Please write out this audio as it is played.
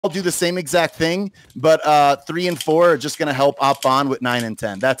all do the same exact thing, but 3 and 4 are just going to help op on with 9 and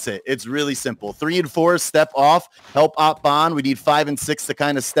 10. That's it. It's really simple. 3 and 4 step off, help op on. We need 5 and 6 to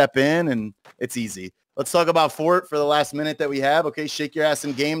kind of step in, and it's easy. Let's talk about Fort for the last minute that we have. Okay, shake your ass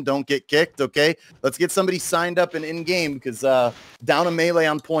in game. Don't get kicked, okay? Let's get somebody signed up and in game because down a melee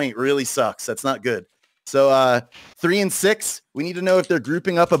on point really sucks. That's not good. So 3 and 6, we need to know if they're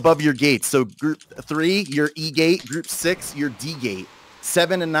grouping up above your gate. So group 3, your E gate. Group 6, your D gate.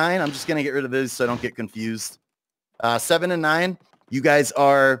 7 and 9, I'm just going to get rid of this so I don't get confused. 7 and 9, you guys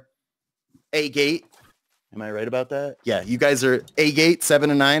are A gate. Am I right about that? Yeah, you guys are A gate,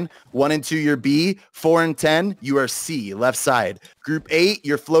 7 and 9. 1 and 2, you're B. 4 and 10, you are C, left side. Group 8,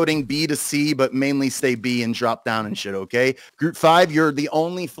 you're floating B to C, but mainly stay B and drop down and shit, okay? Group 5, you're the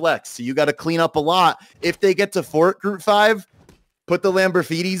only flex, so you got to clean up a lot. If they get to Fort Group 5, put the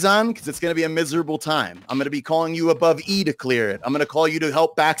Lamborghinis on because it's going to be a miserable time. I'm going to be calling you above E to clear it. I'm going to call you to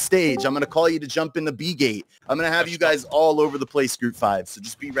help backstage. I'm going to call you to jump in the B gate. I'm going to have you guys all over the place, Group 5. So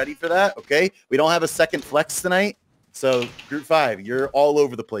just be ready for that, okay? We don't have a second flex tonight. So Group 5, you're all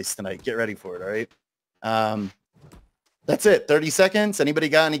over the place tonight. Get ready for it, all right? That's it. 30 seconds. Anybody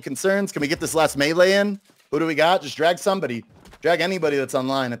got any concerns? Can we get this last melee in? Who do we got? Just drag somebody. Drag anybody that's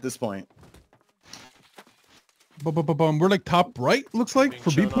online at this point. We're like top right, looks like, for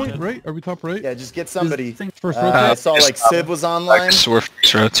B point, right? Are we top right? Yeah, just get somebody. First I saw like Civ was online. We're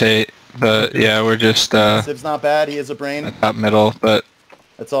first rotate, but yeah, we're just Civ's not bad. He is a brain. top middle, but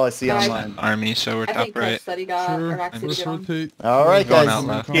that's all I see online. army, so we're top right. Sure. Let's rotate. All right, Going guys. out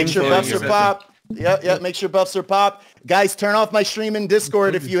left. Make sure buffs are pop. Yep. Make sure buffs are pop. Guys, turn off my stream in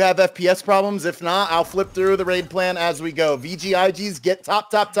Discord if you have FPS problems. If not, I'll flip through the raid plan as we go. VGIGs, get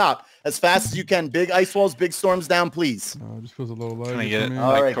top. As fast as you can. Big ice walls, big storms down, please. It just feels a little light. Gonna get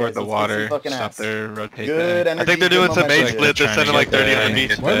All right, toward guys, the let's water, get some stop fucking there, rotate Good there. energy. I think they're doing good some main momentum. split. They're sending like 30 on the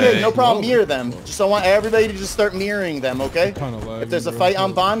beach. Okay, no problem. Mirror them. Just I want everybody to just start mirroring them, okay? If there's a fight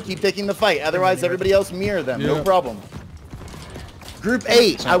on Bond, keep taking the fight. Otherwise, everybody else mirror them. No problem. Group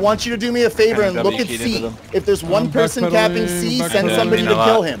 8, I want you to do me a favor and look at C. If there's one person capping C, send somebody to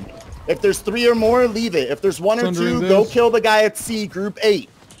kill him. If there's 3 or more, leave it. If there's 1 or 2, go kill the guy at C, Group 8.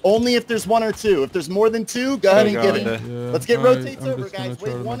 Only if there's 1 or 2. If there's more than 2, go ahead and get it. Let's get rotates over, guys.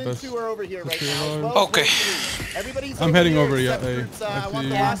 Wait, 1 and 2 are over here right now. Okay. Everybody's I'm heading over, except yeah. groups, I want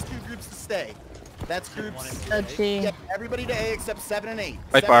the last 2 groups to stay. That's groups. Yeah, everybody to A except 7 and 8.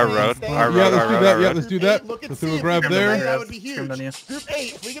 Like our road. Yeah, let's do that. Let's do a grab there. That would be huge. Group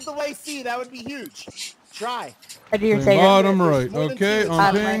 8, if we get the way C, that would be huge. Try. Bottom right. Okay,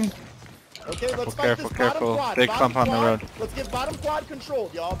 on ping. Okay, let's fight this bottom quad. Big bump on the road. Let's get bottom quad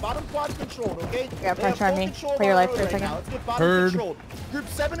controlled, y'all. Bottom quad controlled, okay? Yeah, pressure on me. Play your life for a second. Let's get bottom Heard. controlled. Group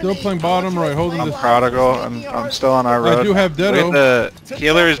 7 and Still 8. playing bottom right, holding I'm this. prodigal. I'm still on our road. I do have Dedo. The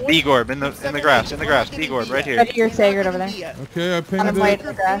healer is B Gorb in the grass. B Gorb right here. Ready your Sagered over there. Okay, I pinged Bottom right it. in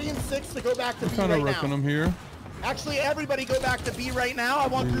the grass. 3 and 6 to go back to I'm B kind of right wrecking now. them here. Actually, everybody go back to B right now. I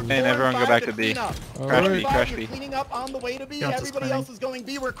want group 4 And everyone go back to clean B. up. Crash Alright. B, crash B. You're cleaning up on the way to B. Everybody else is going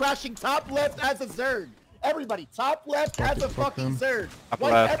B. We're crashing top left as a Zerg. Everybody, top left as a fucking Zerg. Top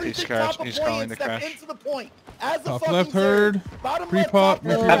Wipe left, everything he's crashed. top of He's point calling and the step crash. into the point. As a Top fucking left Zerg. heard. Bottom Pre-pop.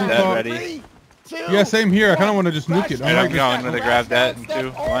 left, top Have left. that ready. 3, 2, Yeah, same here. I kind of want to just nuke it. And I'm like going with a grab that in 2,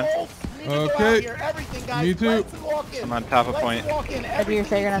 1. Okay. Me too. I'm on top of point. Ready your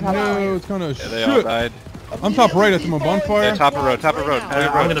Sagered on top of No, point. it's kind of Yeah, they all shit. died. I'm top right at the bonfire. Yeah, top of road.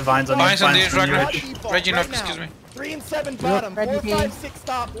 I'm gonna vines on you. Vines on Vines this, on you. Ragnar. Reggie, excuse me. 3 and 7 bottom. Ready 4, B. 5, 6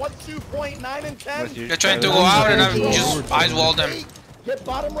 top. 1, 2 point, 9 and 10. They're trying to go out and I'm just eyes walled them. Get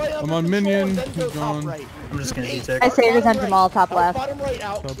bottom right I'm under on control, minion. and then go He's top gone. right. I'm just gonna Group detect. 8, I say bottom send right them all top out, left. Bottom right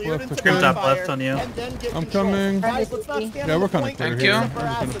out. Top Cleared left, into okay. Top bonfire, left on you. and then get I'm control. coming. Guys, let's not stand Yeah, on we're the kind of point clear Thank here. you. I'm and just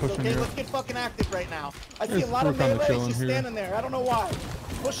gonna harass us, push in okay? here. Let's get fucking active right now. I see a Yes, lot of we're kinda melees chilling just here. standing there. I don't know why.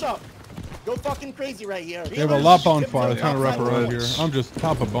 Push up. Go fucking crazy right here. They have a lot bonfire trying to wrap around here. I'm just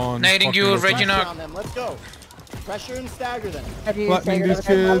top of bond. Nading you, Fucking- Regina. Let's go. Pressure and stagger them. Ready your Flattening Sagered these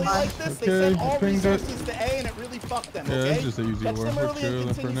over there. kids. Like this, they Okay, sent all pinged it. resources to A and it really fucked them, Yeah, okay? it's just an easy Catch war. them We're early and chilling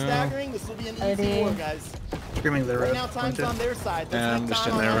for continue now. staggering. This will be an easy Ready. war, guys. Screaming the Right road. now, time's on their side. Let's Yeah, make I'm just time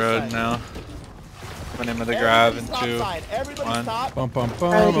in on their our road side. now. Went in with a grab in Everybody's top 2. side. Everybody's 1. top. Bum, I'm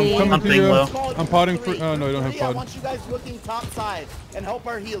Ready. coming I'm to ping you. low. I'm potting for. Oh, no, you don't have I pod. want you guys looking top side and help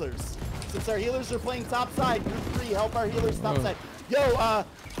our healers. Since our healers are playing top side, group 3, help our healers top Oh. side. Yo,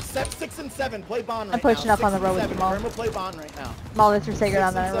 6 and 7, play Bond right I'm pushing now. up on the 6 road and with 7, Jamal. Perma play Bond right now. Maul this for Sagered 6 on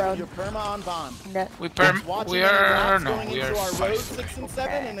and that 7, road. you're perma on Bond. Watching We the are drops no, going we into are our road 5. 6 and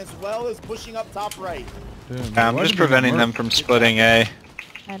 7, and as well as pushing up top right. Damn, Yeah, I'm why just did they preventing work? them from splitting A.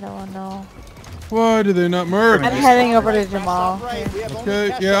 I don't know.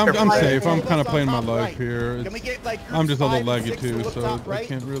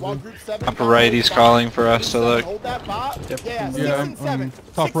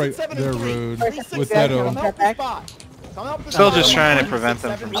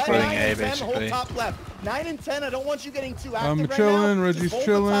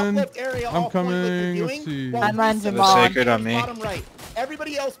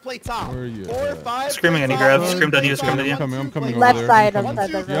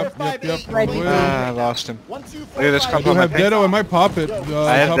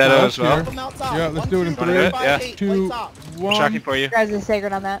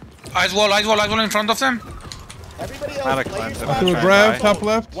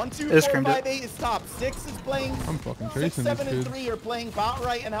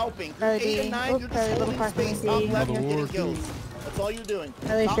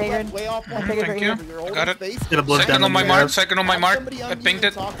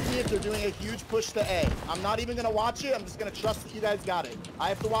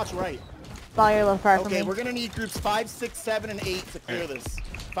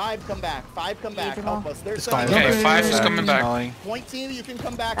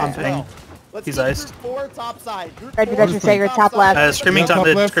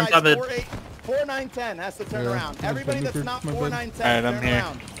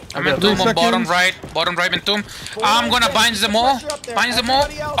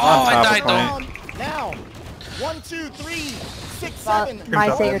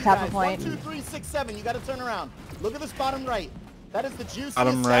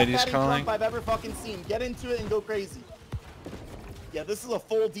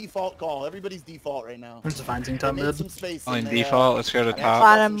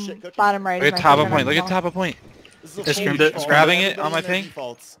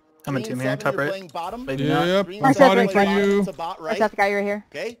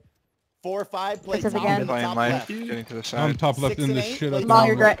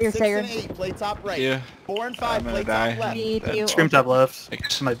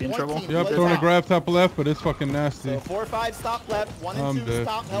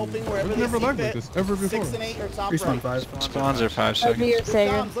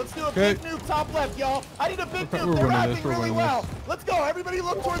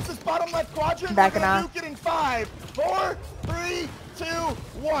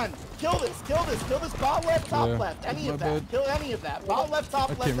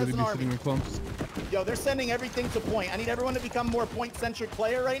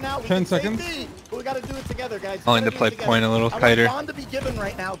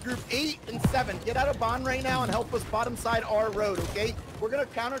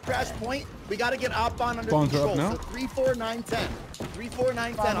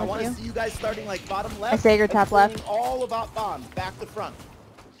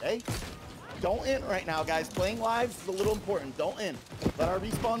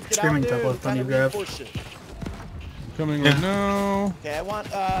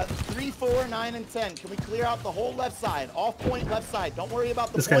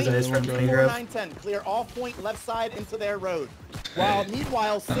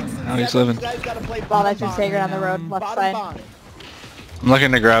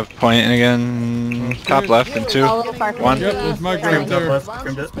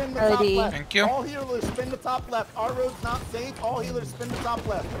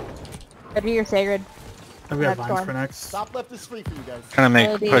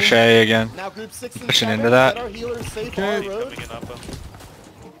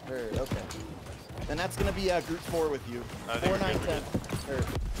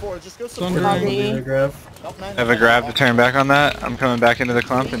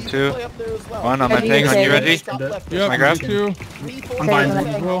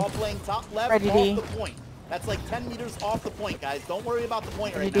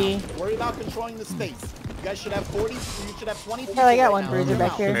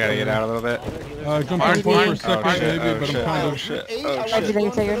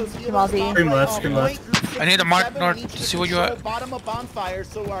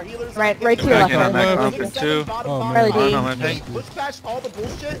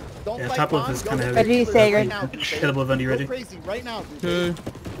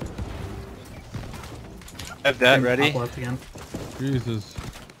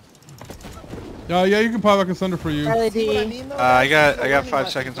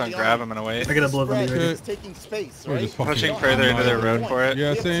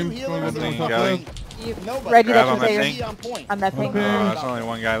 there's only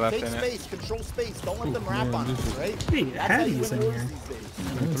one guy left Take in it. space, control space. Don't let them wrap man, on this us, is- right? Hey, That's how you Hatties win in wars here. these days. I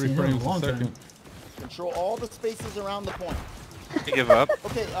haven't 3 seen him in a frames a long second. time.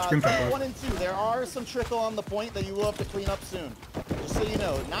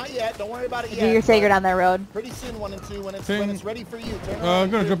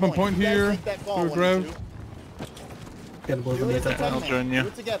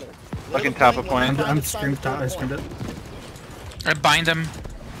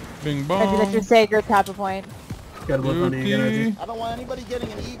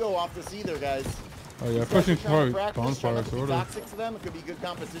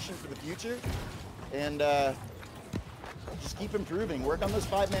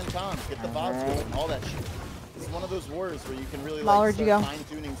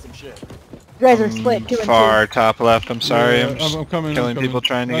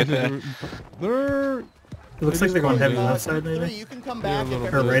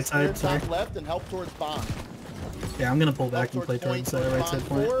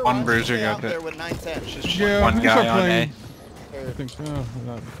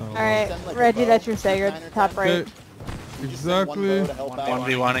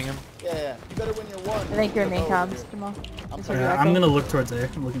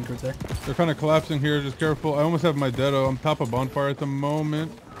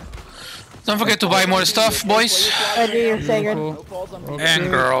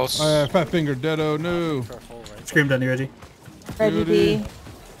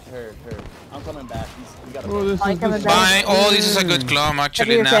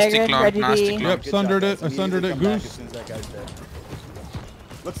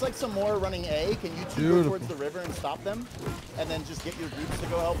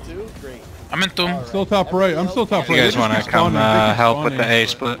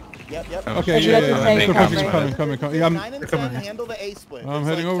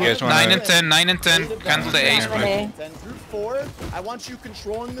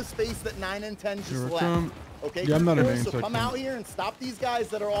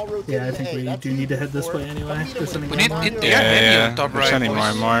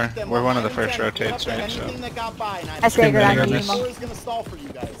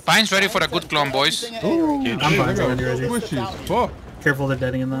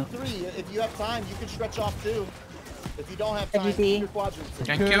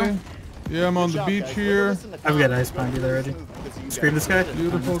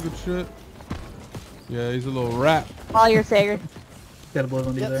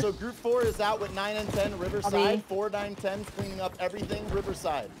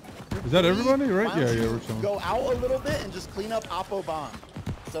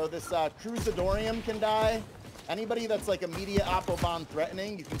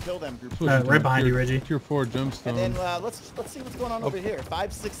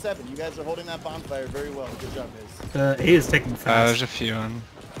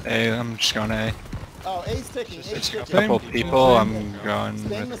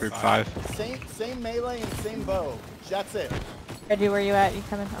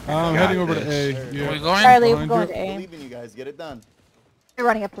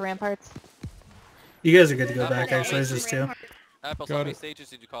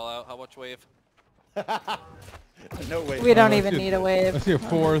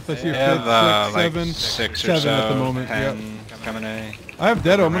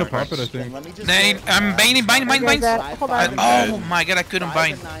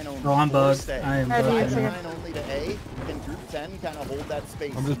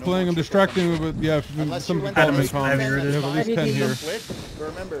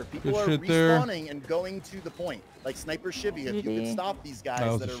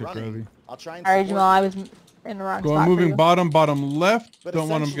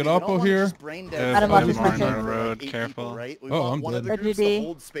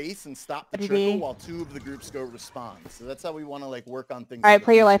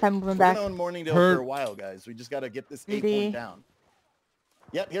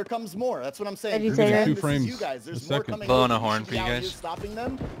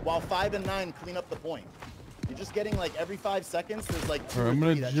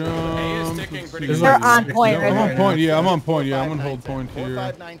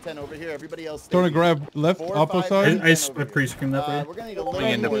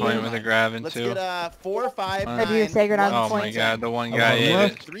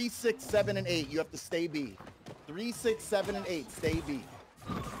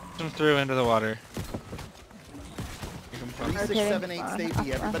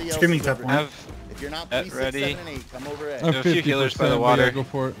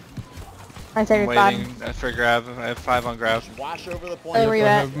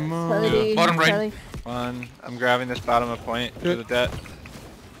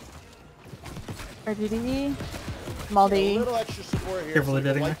 Are RGD. Small A D. little extra support here. Careful, so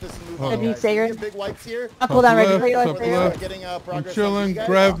they're we can getting wipe this and move there. on, Have you guys. So we staggered? get big wipes here. I'll pull down Top Reggie. left, Play top like left. Getting I'm progress on chilling. you guys.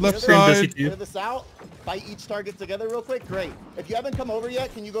 Grab Clear left this. side. Clear this out. Fight each target together real quick. Great. If you haven't come over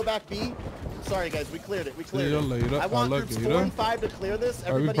yet, can you go back B? Sorry guys, we cleared it. We See cleared you it. later, I want groups 4 alligator. and 5 to clear this. Alright,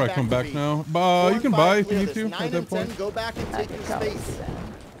 we Everybody probably come to back B. now. 4 You can and buy 5 if you clear need this. to 9 at that and 10, point. go back and take your space.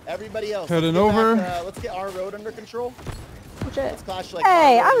 Everybody else. Heading let's get over. back, let's get our road under control. Push it. Let's clash like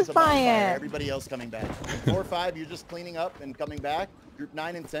Hey, our road I is was a bonfire. buying it. Everybody else coming back. 4 or 5, you're just cleaning up and coming back. Group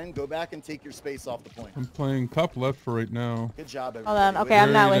 9 and 10, go back and take your space off the point. I'm playing top left for right now. Good job, Hold everybody. on. Okay,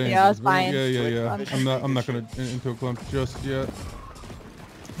 I'm not Very with you. I was dangerous. buying. Yeah, yeah, yeah. Quick, I'm not gonna into a clump just yet.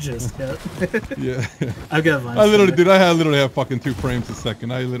 Just yet. Yeah. I've got mine. I literally have fucking 2 frames a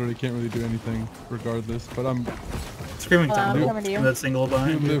second. I literally can't really do anything regardless. But I'm Screaming Hold on, time. I'm Nope. coming to you. That single you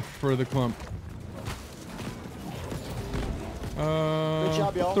behind you. live for the clump. Good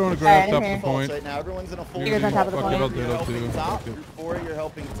job, y'all. Throwing a Alright, grab I'm top here. of the point. Right now, everyone's in a full. You're on top of the fuck it, point. I'll do You're it, I'll helping do it. top. Fuck it. Group 4, you're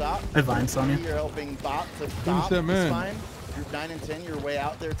helping top. I have vines on you. You're helping bot to Who's top. that It's man? fine. Group 9 and 10, you're way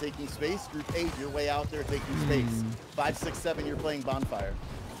out there taking space. Group 8, you're way out there taking space. 5, 6, 7, you're playing bonfire.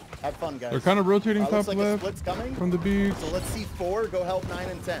 Have fun, guys. They're kind of rotating Looks top like a left split's coming. from the beach. So let's see 4 go help 9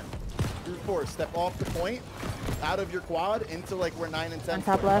 and 10. Group 4, step off the point, out of your quad into like where 9 and 10 On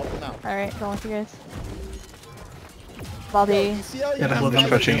top square. Help left. them out. Alright, going with you guys. Yo, Baldy. you see how you Yeah, guys I'm are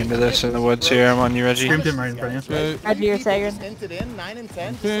pushing doing into this in the woods bro? here. I'm on you, Reggie. Screamed him right in front of you. Okay. Reggie, you're People saying. just inted in, 9 and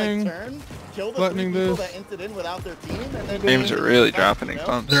 10, just Thing. like turn, kill the 3 Flattening people this. that inted in without their team, and then Teams are really dropping in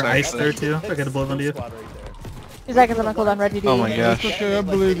clumps. They're ice actually. there too. I got a blow under you. 2 seconds, I'm gonna cool down Reggie D. Oh my Yeah, gosh. Okay, I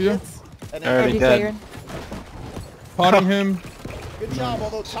believe you. And Already Reggie dead. Sagan. Potting him. good job,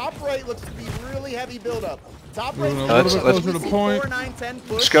 although top right looks to be really heavy buildup. Top right. Moving a Let's- little bit let's- closer to point. 4, 9, 10,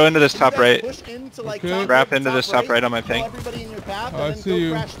 push. Let's go into this You top guys right. push into, like, Okay. top Wrap right, into this top right on my kill ping. everybody in your path, and I then see go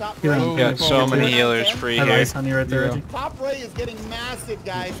you. crash top Yeah. right. Oh, Got so fuck. many 4, 9, healers 10. free I have here. ice on you right there, Yeah. Reggie. Top right is getting massive,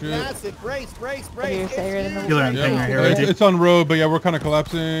 guys. Shit. Massive. Brace, brace, brace. You're It's saying in the huge Healer right and now. ping right here, Yeah, Reggie. it's on road, but yeah, we're kind of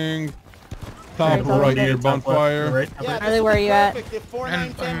collapsing. Top Alright, so right I'll here, do Top left, bonfire. right. Yeah, Harley, this where is are you at? perfect. If 4,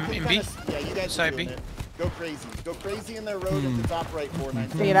 9, 10 I'm can in kinda, B. yeah, you guys are Side doing B. it. Go crazy. Go crazy in their road at the top right, 4, 9,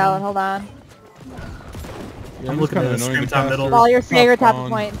 10. Figure it out. Hold on. Yeah, I'm just looking kinda at this annoying scream to top cast middle. her. Ball, you're Sager, top on. of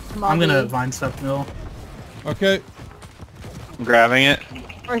point. Small I'm gonna D. vine step middle. Okay, I'm grabbing it.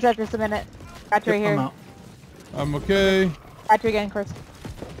 Course after just a minute. Got you right Yep, I'm here. out. I'm okay. Got you again, course.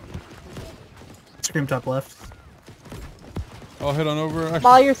 Scream top left. I'll head on over. Actually,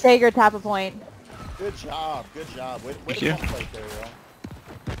 Ball, you're Sager, top of point. Good job. Good job. Way Thank to you. pump right there,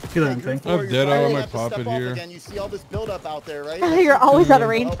 yo. Healer Hey, and group ping. 4, I've you're dead finally on my have to pop step it off here. Again. You see all this buildup out there, right? You're always out of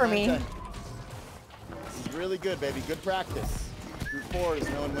Yeah. range Help for 9, me. 10. This is really good, baby. Good practice. Group 4 is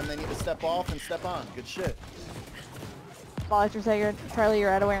knowing when they need to step off and step on. Good shit. Ball, you're Sager. Charlie, you're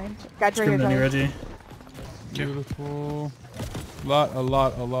out of range. Got you right Scream down you, here, Charlie. Reggie. Beautiful. A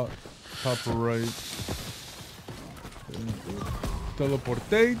lot. Top right.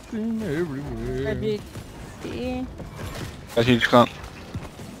 Teleportating everywhere. Reggie D. A huge clump.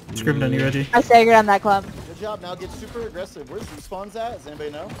 Scream down you, Reggie. I Sagered on that club. Good job. Now get super aggressive. Where's respawns at? Does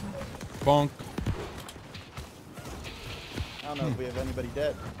anybody know? Bonk. I don't know if we have anybody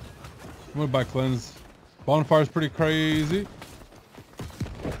dead. I'm gonna buy cleanse. Bonfire's pretty crazy.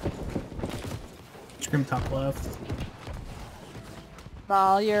 Scream top left.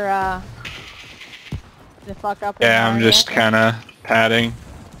 Ball, you're the fuck up. Yeah, I'm just kind of padding.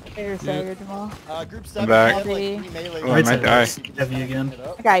 You're Sager, Jamal. Group 7, back. we have, like, Heavy. 3 melee Oh, I Right might side die. left. Heavy again.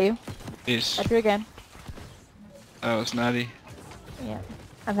 I got you. Jeez, Got you again. that was nutty. Yeah.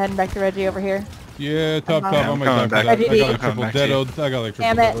 I'm heading back to Reggie over here. Yeah, top. Yeah, Oh I'm my coming god, back. I got I'm like coming triple back to you. deaded. I got like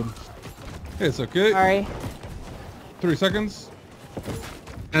triple Damn it. deaded. It's okay. Sorry. 3 seconds.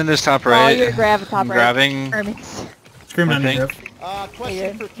 And in this top Ball, right, you're grab top I'm right. grabbing. Hermes. Scream down I you, think. Griff.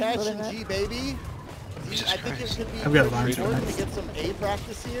 Question good. for Cash Building and that. G, baby. Jesus I think it Christ. could be I've got pretty lines for important next. to get some A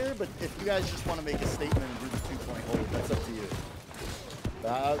practice here, but if you guys just want to make a statement and do the 2-point hold, that's up to you.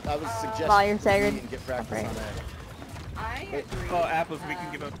 I would suggest Ball, you're you Sagered. and get practice Right. on that. I agree. Oh, apples, we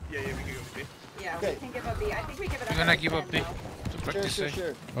can give up. Yeah, we can give up B. Yeah, Okay. we can give up B. I think we give it up. We're gonna at give up 10 B. though. To Sure, practice sure, A.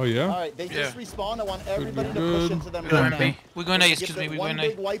 sure. Oh yeah. Alright, they just Yeah. respawn. I want everybody to good. push into them Good. right now. B. We're going A, Give excuse them me, we're one going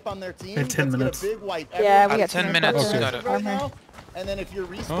big A. wipe on their team. In 10 Let's minutes. Get a big wipe. Yeah, we Everyone got 10 10 minutes, minutes. got it. right now. And then if you're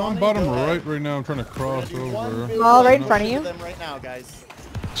respawning, I'm bottom go ahead. right right now. I'm trying to cross Do one over. big Ball right in wipe front of into you. Them right now, guys.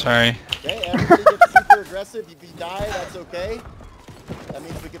 Sorry. Okay, everybody gets super aggressive. If you die, that's okay. That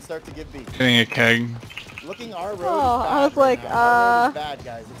means we can start to give B. Getting a keg. Looking our road Oh, is bad I was like, right now. Our road is bad,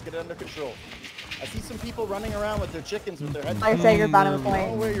 guys. Let's get it under control. I see some people running around with their chickens with their heads. I Sager, bottom of I don't know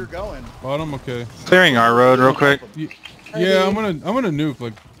point. where you're going. Bottom. Okay. Clearing our road real quick. Yeah, I'm gonna nuke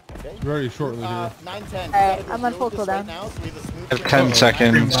like Okay? Very shortly here. 9-10. Alright, I'm on full cooldown. Now, so we have a smooth I have 10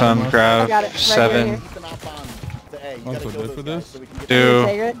 seconds on I got grab. it. Right 7, here. I'm so good for this. 2,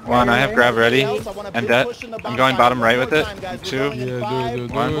 Sacred. 1. I have grab ready. And debt. I'm going bottom right with it. 2. Yeah, do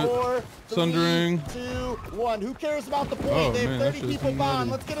it. Sundering. 2, 1. Who cares about the point? Oh, they have man, 30 that shit's people bond.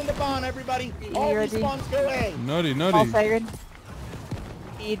 nutty. Let's get into bond, everybody. All respawns go A. Nutty, All nutty. sacred.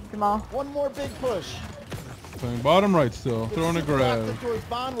 Feed them all. One more big push. Playing bottom right still. Throwing a grab. Towards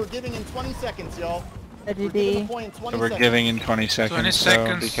bond. We're giving in 20 seconds, y'all. We're giving GD. the point in 20 So we're seconds. giving in 20 seconds. 20 So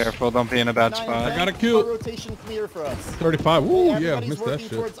seconds. be careful. Don't be in a bad spot. I got a kill. Rotation clear for us. 35. Ooh, yeah, Everybody's missed that working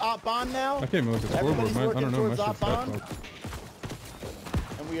shit. towards op bond now. I can't even look at the scoreboard, Everybody's man. I working don't know. My towards shit's op that bond.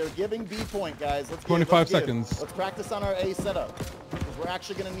 fucked. And we are giving B point, guys. Let's 25 give. seconds. Let's practice on our A setup. Because we're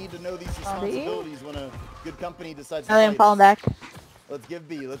actually going to need to know these responsibilities when a good company decides to I am fight falling us. back. Let's give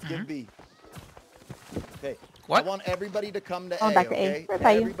B. Let's give B. Okay. What? I want everybody to come to Going A, back to A. okay? Right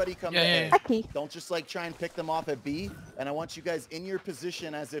by you. Everybody come Yeah, to yeah, A. yeah. Hi, Key. Don't just like try and pick them off at B. And I want you guys in your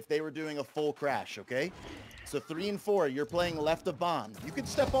position as if they were doing a full crash, okay? So 3 and 4, you're playing left of bond. You can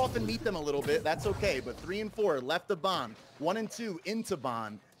step off and meet them a little bit. That's okay. But 3 and 4, left of bond. 1 and 2, into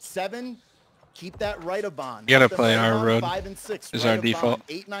bond. 7, keep that right of bond. You gotta Keep them play right our on. road 5 and 6, is right our of default. bond.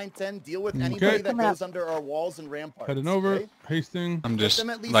 8, 9, 10, deal with Okay. anybody that Coming up. goes under our walls and ramparts. Heading over. okay? Hasting. I'm Let just them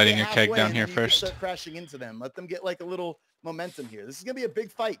at least lighting get a keg halfway, down and here then you can first. start crashing into them. Let them get like a little momentum here. This is gonna be a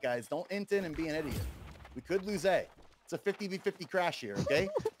big fight, guys. Don't int in and be an idiot. We could lose A. It's a 50v50 crash here, okay?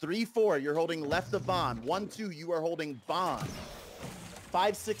 3, 4, you're holding left of bond. 1, 2, you are holding bond.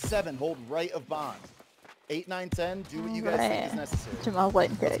 5, 6, 7, hold right of bond. 8, 9, 10, do what you guys think is necessary. Jamal's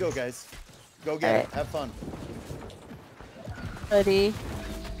lighting Let's pigs. go, guys. Go get it. Have fun. Ready.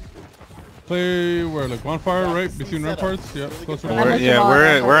 Play where? Like bonfire, right? Between ramparts? Yeah, closer to I'm right. with Yeah, Jamal.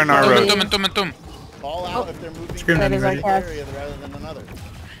 we're in our Tum, road. tum, tum, tum. Call out if they're moving Scream to at me, one ready. area rather than another.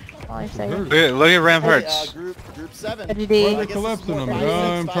 All sacred. Look at Hey, ramparts. group 7. GD. Well, I They're guess this is collapsing more on me. 5, 6,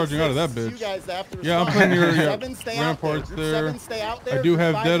 I'm 5, charging out of 6. that You bitch. guys have to Yeah, I'm respond. playing your 7, stay out ramparts there. there. Group 7, stay out there. I do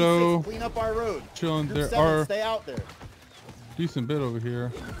have 5 and 6, Deado. clean up our road. Chilling. Group There 7, are stay out there. decent bit over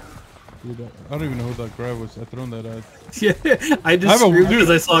here. Dude, I don't even know who that grab was. I thrown that at. Yeah, I I just have a- screamed because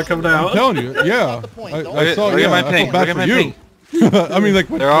I saw it coming I'm out. telling you, yeah. Not the point. I Don't- saw. Look at Yeah, my I felt ping. bad Look at for my you. ping. I mean, like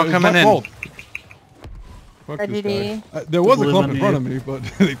They're all it's coming my in. fault. Fuck this GD. guy. There was a Live clump on in you. front of me, but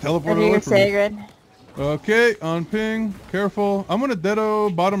they teleported Ready, away you're from me. sacred. Okay, on ping. Careful. I'm gonna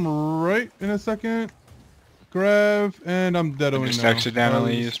deado bottom right in a second. Grab, and I'm deadoing just now.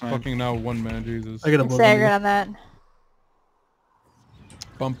 accidentally I was used mine. fucking now one man, Jesus. I got a I'm blow sacred on on that.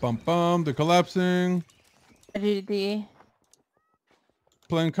 Bum bum bum. They're collapsing. GD.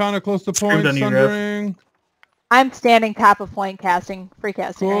 Playing kind of close to point. Screamed on you, Rev. Sundering. I'm standing top of point casting. Free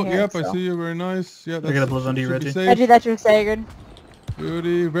casting Cool. right here. Yep, so. I see you. Very nice. Yeah, got a blow on you, should be Reggie. safe. Reggie, that's your sacred.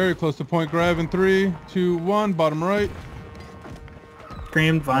 Beauty. Very close to point. Grab in 3, 2, 1. Bottom right.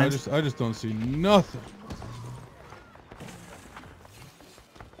 Screamed, I vines. just don't see nothing.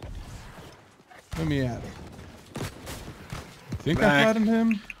 Let me at it. I think I Back. flattened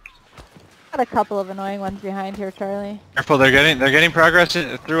him. Got a couple of annoying ones behind here, Charlie. Careful, they're getting progress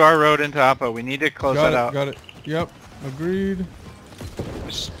through our road into Oppo. We need to close Got that it. out. Got it. Yep. Agreed.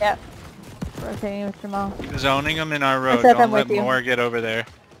 Yep. Rotating with Jamal. Zoning them in our road. said I'm Don't let with you. more get over there.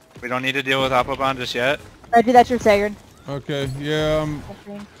 We don't need to deal with Oppo just yet. Reggie, that's your sacred. Okay. Yeah.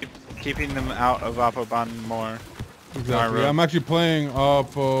 Keeping them out of Oppo more. Exactly. road. I'm actually playing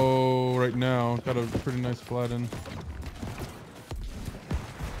Oppo right now. Got a pretty nice flatten.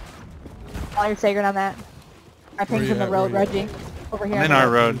 All your sacred on that. My ping's you in the at? road, Where you Reggie. Over here. I'm in on the our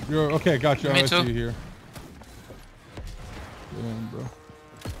road. You're, okay. Gotcha. Me I too. see you here. Damn, bro.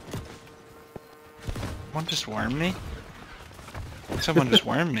 Someone just worm me? Someone just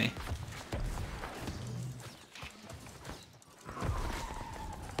worm me.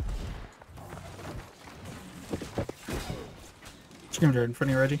 Screamed right in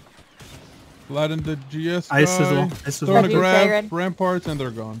front of you, Reggie. Flattened the GS guy. Ice sizzle. Ice sizzle. Throwing a Reggie, grab. sacred. Ramparts, and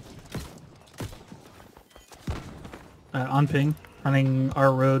they're gone. On ping. Running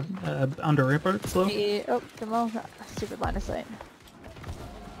our road under rampart slow. Oh, Jamal. Stupid line of sight.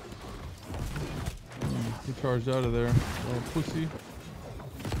 He charged out of there. Oh, pussy.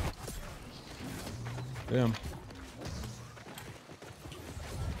 Damn.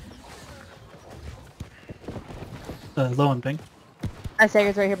 Low on ping. Our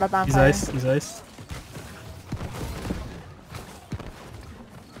sacred's right here by He's bonfire. ice. He's ice.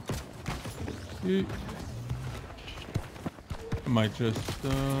 Yeet. I might just,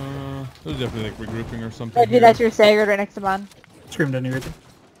 there's definitely like regrouping or something Reggie, here. that's your sacred right next to Bond. Screamed on you, Reggie.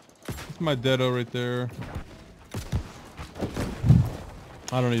 It's my deado right there.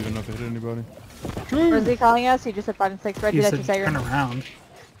 I don't even know if it hit anybody. Was he calling us? He just said 5 and 6. Reggie, He that's said your Sagarin. turn around.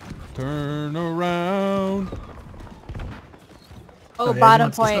 Turn around. Oh, he bottom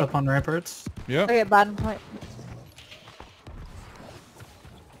wants us point. up on ramparts. Yep. Okay, bottom point.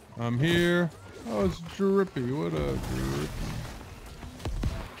 I'm here. Oh, it's drippy. What up, drippy?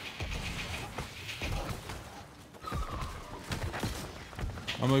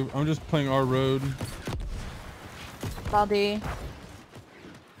 I'm just playing our road. Baldi.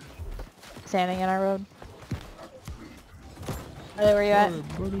 Standing in our road. Where you at?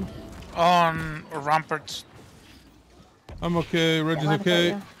 Alright, buddy. On ramparts. I'm okay. Reggie's Line of sight, okay.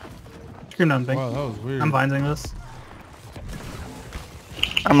 yeah. Scream down ping. Wow, that was weird. I'm binding this.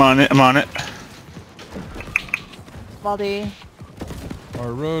 I'm on it. I'm on it. Baldi.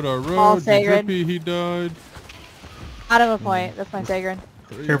 Our road, our All road. Sagarin. Drippy, he died. Bottom of point. That's my Sagarin.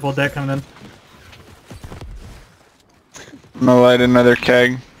 Careful, deck coming in. I'm gonna light another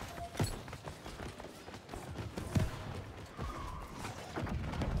keg.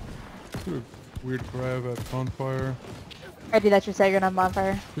 Threw a weird grab at bonfire. Reggie, that's your Sagarin on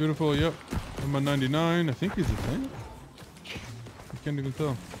bonfire. Beautiful, yep. I'm on 99. I think he's a tank. I can't even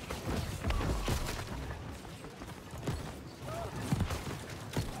tell.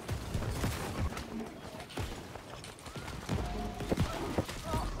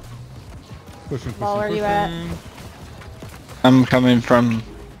 Pushing, Ball, where pushing, you at? pushing. I'm coming from.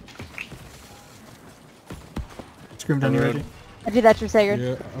 Scream down, you Alright. ready? Reggie, that's your Sagarin.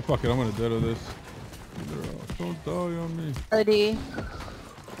 Yeah, fuck it. I'm gonna dead of this. Don't die on me. Baldi.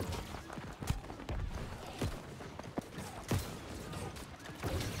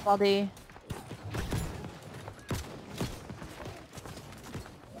 Baldi.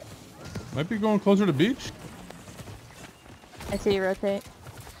 Might be going closer to beach. I see you rotate.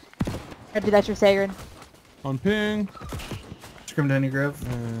 Reggie, that's your Sagarin. On ping. Scream down, you grab.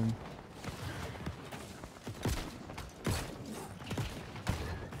 And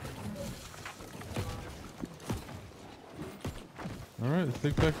alright, let's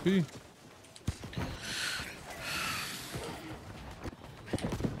take back B.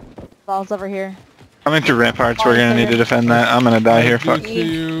 Ball's over here. Coming through ramparts. We're gonna need to defend that. I'm gonna die here. Good Fuck. to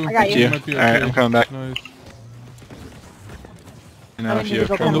you. I got you. Might be Alright, okay. I'm coming back. Nice. You know, I if need you to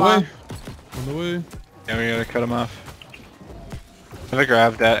go have On the Come way. on. On the way. Yeah, we gotta cut them off. If I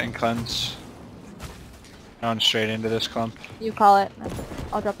grab that and cleanse. Going straight into this clump. You call it.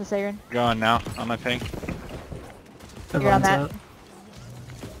 I'll drop the Sagarin. Going now on my ping. You're on Everyone's that. out.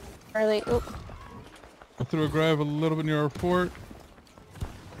 Early. Oop. I threw a grab a little bit near our fort.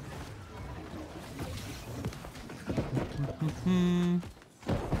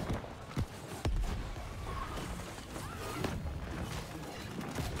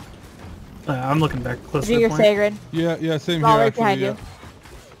 I'm looking back close Do to the your point. Sagarin. Yeah, same Ball here right actually. behind Yeah. you.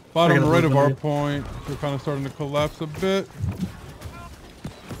 Bottom I got a right little of our bit. point. We're kind of starting to collapse a bit.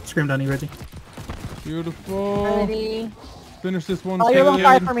 Scream down, you ready? Beautiful. Ready. Finish this one. Oh, you're a little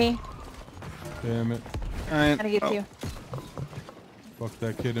far kid. for me. Damn it. I'm gonna get you. Fuck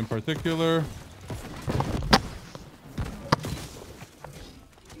that kid in particular.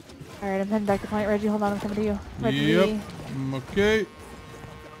 Alright, I'm heading back to point. Reggie, hold on. I'm coming to you. Reggie. Yep. Okay.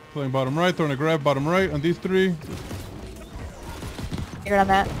 Playing bottom right. Throwing a grab bottom right on these three. You're on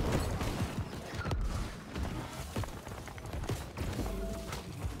that.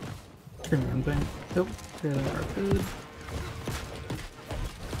 Scream down ping. Nope. There they are. Good.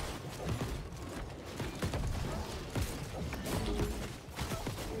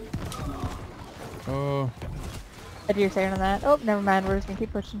 Oh. Reggie, you're Sagarin on that. Oh, never mind. We're just gonna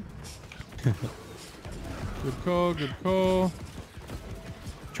keep pushing. Good call. Good call.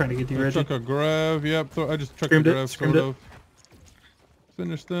 Trying to get you I ready. chuck a grab. Yep. I just chucked Screamed a it, grab screamed sort it. of.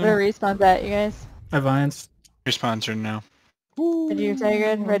 Finish them. Where respawn's at, you guys? I vines. You're sponsored now. Reggie, you're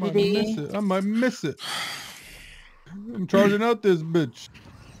Sagarin. Reggie might D. miss it. I might miss it. I'm charging out this bitch.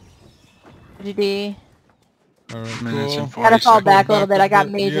 Reggie D. Alright, Minutes cool. and 40 Gotta fall seconds. back a little Back bit. a I got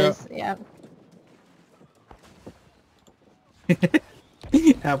bit, mages. Yeah.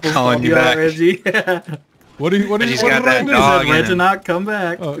 Apple's Calling you out, back. Reggie. What do you He's what got did I that miss? dog in Reggie him. not come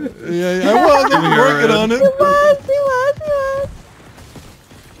back. Oh, yeah, I was working on it. He was.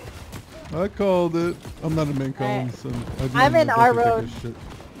 I called it. I'm not a main column, Alright. so I'm in our don't take road. this shit.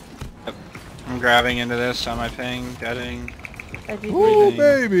 I'm grabbing into this on my ping, deading. Reggie Ooh, D.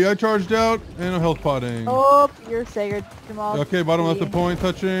 baby, I charged out and a health potting. Oh, you're Sagarin. Jamal. Okay, bottom left D. of point,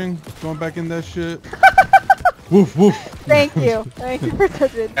 touching. Going back in that shit. Woof, woof. Thank you. Thank you for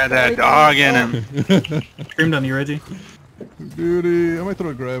touching. Got that dog in him. Scream down, you Reggie? Beauty. I might throw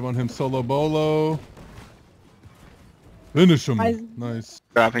a grab on him solo bolo. Finish him. Why is- Nice.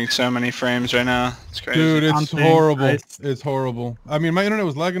 Dropping so many frames right now. It's crazy. Dude, it's On ping, horrible. nice. It's horrible. I mean, my internet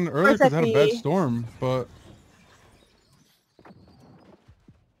was lagging earlier because I had a bad FE. storm, but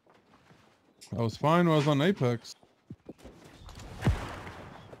I was fine when I was on Apex.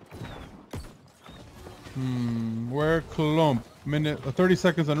 Where Clump? Minute, 30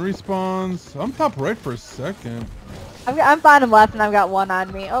 seconds on respawns. I'm top right for a second. I'm bottom left and I've got one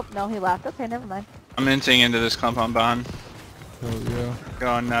on me. Oh, no, he left. Okay, never mind. I'm minting into this clump on bond. Oh yeah.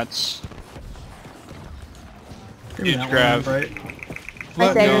 Going nuts. Give me Huge that grab. one, right?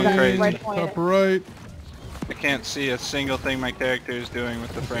 Flat say you're nine, crazy. right point. top right. I can't see a single thing my character is doing with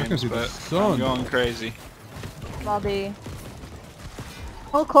the I can frames, see the but sun. I'm going crazy. Small D. A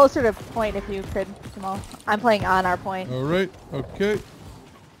little closer to point if you could, Jamal. I'm playing on our point. All right. Okay.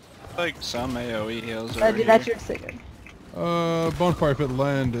 Like some AoE heals over Dude, here. that's your secret. Bonfire if it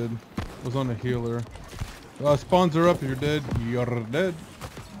landed was on a healer. Spawns are up. If you're dead, you're dead.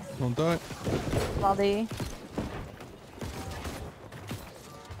 Don't die. Small D.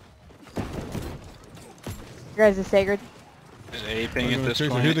 You guys are sacred. Just aping They're at gonna this chase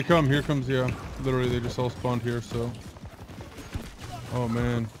it. point. Here they come. Here comes, yeah. Literally, they just all spawned here, so. Oh,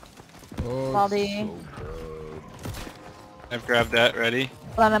 man. Oh, Small it's D. so bad. I've grabbed that, ready?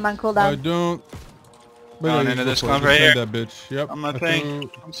 Hold on, I'm on I cooldown. don't. Going you into go this for it. clump Just right send here. that bitch. Yep. On my I thing.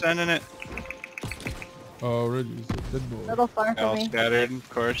 threw- I'm sending it. Oh, Reggie's a dead A boy. little far from All me. scattered, of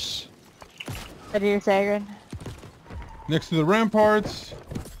course. But you're sacred. Next to the ramparts.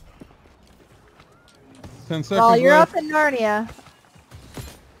 10 seconds Well, you're left. up in Narnia.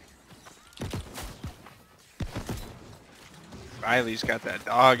 Riley's got that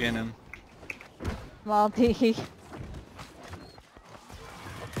dog in him. Small D.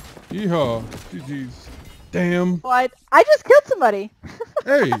 Yeehaw. GG's. Damn. What? I just killed somebody.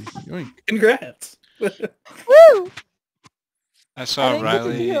 Hey. Yoink. Congrats. Woo! I saw didn't get to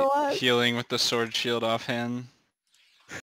Riley heal us. healing with the sword shield offhand.